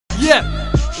Yeah,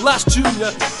 last tune,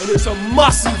 yeah, and it's a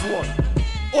massive one.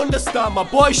 Understand, my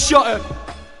boy Shotty,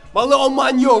 my little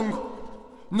man Young,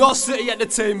 North City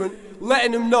Entertainment,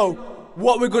 letting them know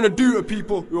what we're gonna do to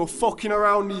people who are fucking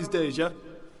around these days, yeah?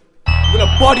 We're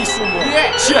gonna body someone.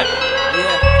 Yeah. Check.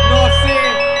 Yeah. North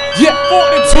City. Yeah.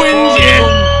 Fuck the twins,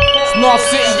 yeah. It's North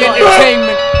City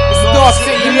Entertainment. It's North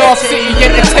City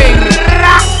Entertainment.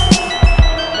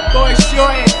 Boy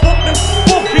Shotty. Fuck the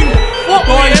fucking fuck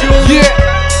Boy Young. Yeah.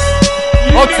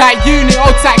 Old tight unit,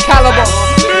 old tight caliber. It's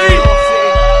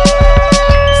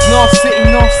North City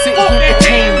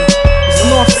Entertainment. It's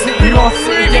North City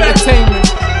Entertainment.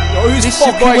 Who's This your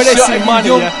boy Shotty,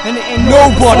 money, Young, yeah? and it ain't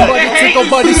nobody to go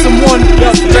body someone.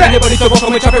 Dragging your body to walk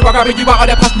on with traffic, grabbing you out of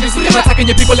their passengers, see them attacking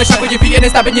your people, and shackling your feet and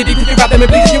stabbing you deep. If you grab them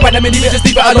and bleeding, you at them and even just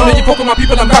leave it alone. And you fuck with my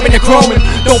people, I'm grabbing your chrome.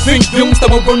 Don't think youngster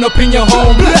will run up in your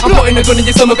home. I'm putting a gun in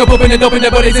your stomach, I'm popping and doping their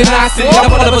bodies in acid.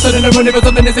 And all of a sudden I'm running for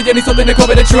something, they say you need something to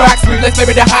cover the tracks with. Let's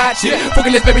bury the hatchet,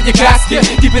 fucking let's bury your casket.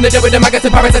 Keeping the dead with the maggots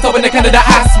and parasites, open the Canada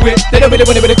ass with. They don't really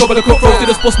want it with a couple of cutthroats, they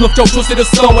just bust enough jokes, trusted a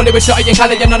stone. When they were Shotty and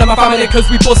Cali and none of my family, cause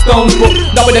we bust stones.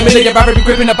 But now with a million rather be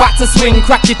gripping a bat to swing,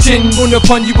 crack your chin, run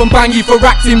upon you and bang you for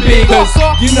acting big. Cause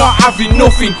you're not having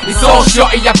nothing, it's all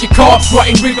Shotty, have your corpse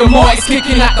rotting, rigor mortis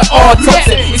kicking at the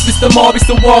autopsy. It's Mr. Morby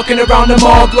still walking around the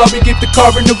mall glory, give the car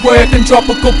in the work and drop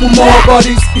a couple more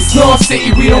bodies. It's North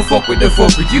City, we don't fuck with the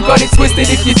fuckery. You got it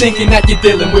twisted if you're thinking that you're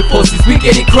dealing with pussies. We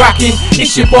get it cracking,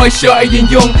 it's your boy Shotty and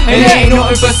Young, and it ain't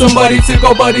nothing for somebody to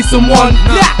go body someone.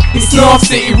 It's North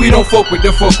City, we don't fuck with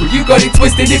the fuckery. You got it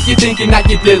twisted if you're thinking that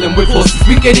you're dealing with pussies.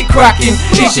 We get it cracking,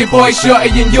 it's your boy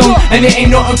Shotty and Young, and it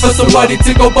ain't nothing for somebody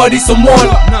to go body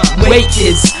someone. Wait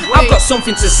kids, I've got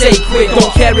something to say quick.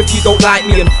 Don't care if you don't like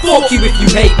me, and fuck you if you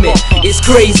hate me. It's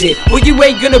crazy, but you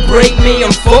ain't gonna break me.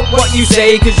 And fuck what you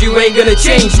say, cause you ain't gonna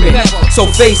change me. So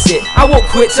face it, I won't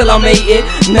quit till I make it.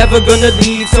 Never gonna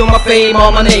leave till my fame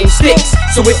or my name sticks.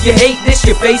 So if you hate this,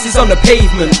 your face is on the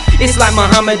pavement. It's like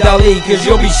Muhammad Ali, cause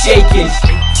you'll be shaking.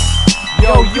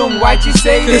 Yo, Young, why'd you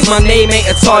say this? Cause my name ain't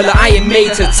a toilet, I ain't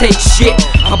made to take shit.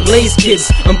 I blaze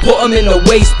kids and put them in the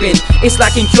waste bin. It's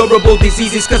like incurable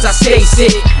diseases cause I stay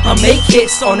sick. I make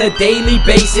hits on a daily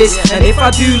basis, and if I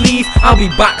do leave, I'll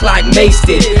be back like Mace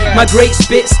did. My great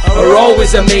spits are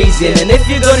always amazing, and if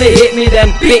you're gonna hit me then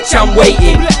bitch I'm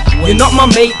waiting. You're not my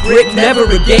mate prick, never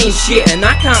regain shit, and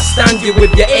I can't stand you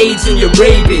with your AIDS and your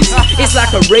rabies. It's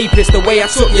like a rapist the way I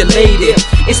took your lady.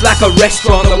 It's like a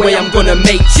restaurant the way I'm gonna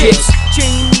make chips.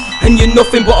 And you're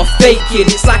nothing but a fake kid.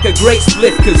 It's like a great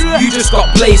split cause you just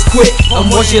got blazed quick.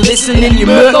 And once you're listening you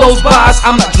murk those bars,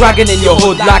 I'm not dragging in your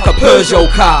hood like a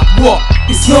Peugeot car. What?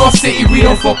 It's North City, we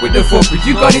don't fuck with the fuckery.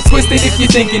 You got it twisted if you're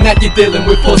thinking that you're dealing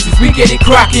with pussies. We get it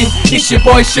cracking, it's your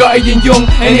boy Shotty and Young,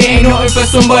 and it ain't nothing for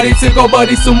somebody to go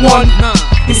body someone.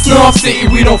 It's North City,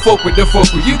 we don't fuck with the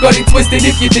fuckery. You got it twisted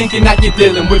if you're thinking that you're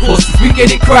dealing with pussies. We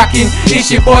get it cracking,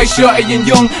 it's your boy Shotty and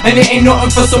Young, and it ain't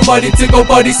nothing for somebody to go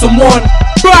body someone.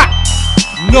 Bah!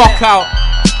 Knockout,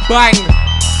 bang,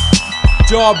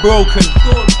 jaw broken,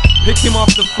 pick him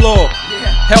off the floor,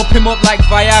 help him up like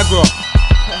Viagra.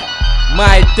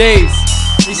 My days,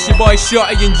 it's your boy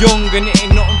Shotty and Young, and it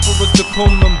ain't nothing for us to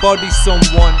come and body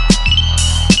someone.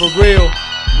 For real,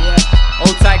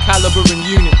 old tight caliber and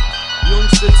unit.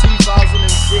 Youngster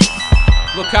 2006.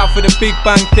 Look out for the Big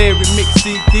Bang Theory mix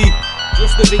CD.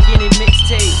 Just the beginning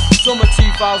mixtape, summer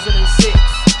 2006.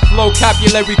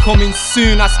 Vocabulary coming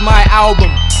soon, that's my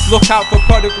album. Look out for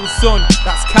Prodigal Son,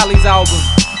 that's Cali's album.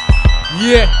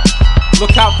 Yeah,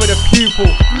 look out for the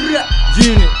Pupil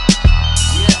Unit.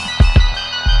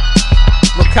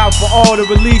 Look out for all the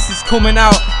releases coming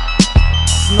out.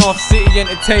 It's North City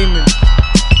Entertainment.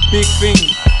 Big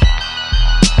things.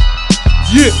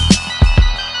 Yeah.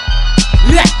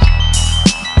 Yeah.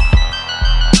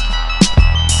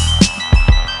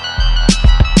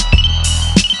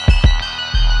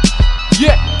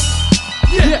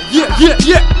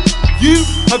 You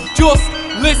have just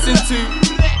listened to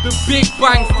the Big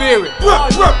Bang Theory. You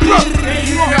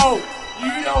know,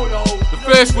 The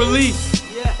first release.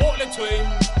 fuck the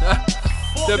twins.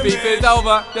 The beef is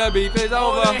over. The beef is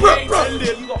over.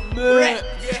 You got murdered.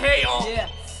 You hater.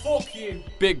 Fuck you.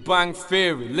 Big Bang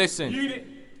Theory. Listen.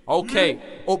 Okay,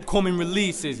 upcoming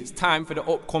releases. It's time for the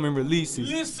upcoming releases.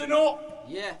 Listen up.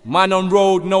 Man on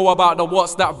Road know about the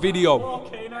What's That video.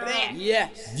 Okay, now.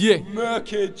 Yes. Yeah.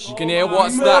 Murkage. You can hear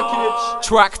What's That.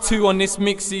 Track 2 on this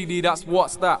mix CD, that's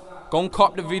What's That. Go and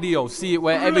cop the video, see it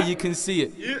wherever you can see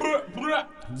it.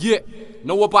 Yeah.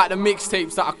 Know about the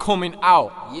mixtapes that are coming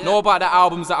out. Know about the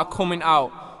albums that are coming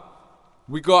out.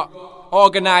 We got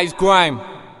Organized Grime,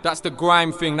 That's the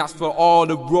grime thing, that's for all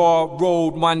the raw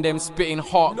road man them spitting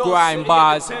hot North grime City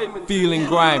bars, Entertainment. feeling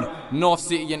grime. North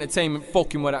City Entertainment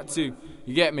fucking with that too.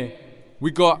 You get me? We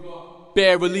got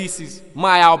bare releases,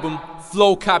 my album,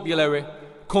 Flowcabulary,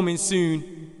 coming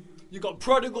soon. You got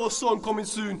Prodigal Son coming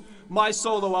soon, my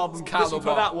solo album, Caliber. listen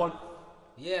for that one.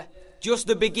 Yeah, just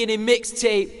the beginning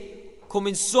mixtape,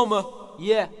 coming summer,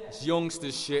 yeah. It's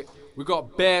youngsters shit. We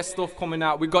got bare stuff coming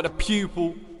out. We got The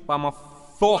Pupil by my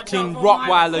fucking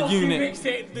Rottweiler unit.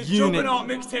 The Juggernaut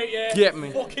mixtape, yeah. Get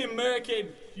me. Fucking murking.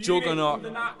 Juggernaut.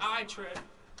 Unit from the I-Trade.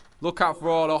 Look out for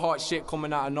all the hot shit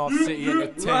coming out of North City Riding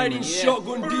Entertainment.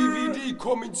 Shotgun DVD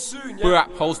coming soon, yeah.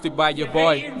 Rap hosted by your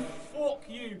boy. Hating, fuck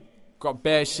you. Got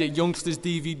bare shit. Youngsters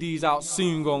DVDs out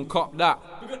soon. Go and cop that.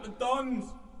 We got the Dons.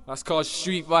 That's called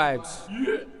Street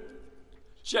Vibes.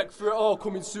 Check for it all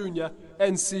coming soon, yeah.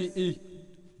 NCE.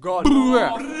 God.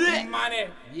 North Money.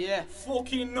 Yeah,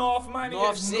 Fucking North Money.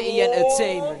 North City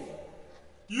Entertainment.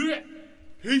 Yeah.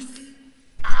 Peace.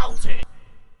 Out it.